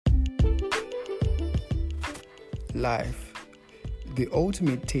Life, the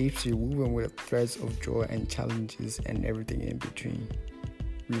ultimate tapestry woven with threads of joy and challenges and everything in between.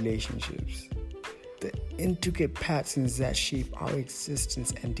 Relationships, the intricate patterns that shape our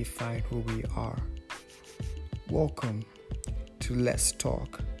existence and define who we are. Welcome to Let's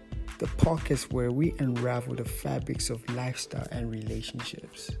Talk, the podcast where we unravel the fabrics of lifestyle and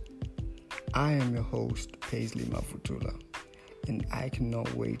relationships. I am your host, Paisley Mafutula, and I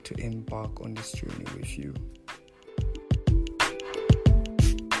cannot wait to embark on this journey with you.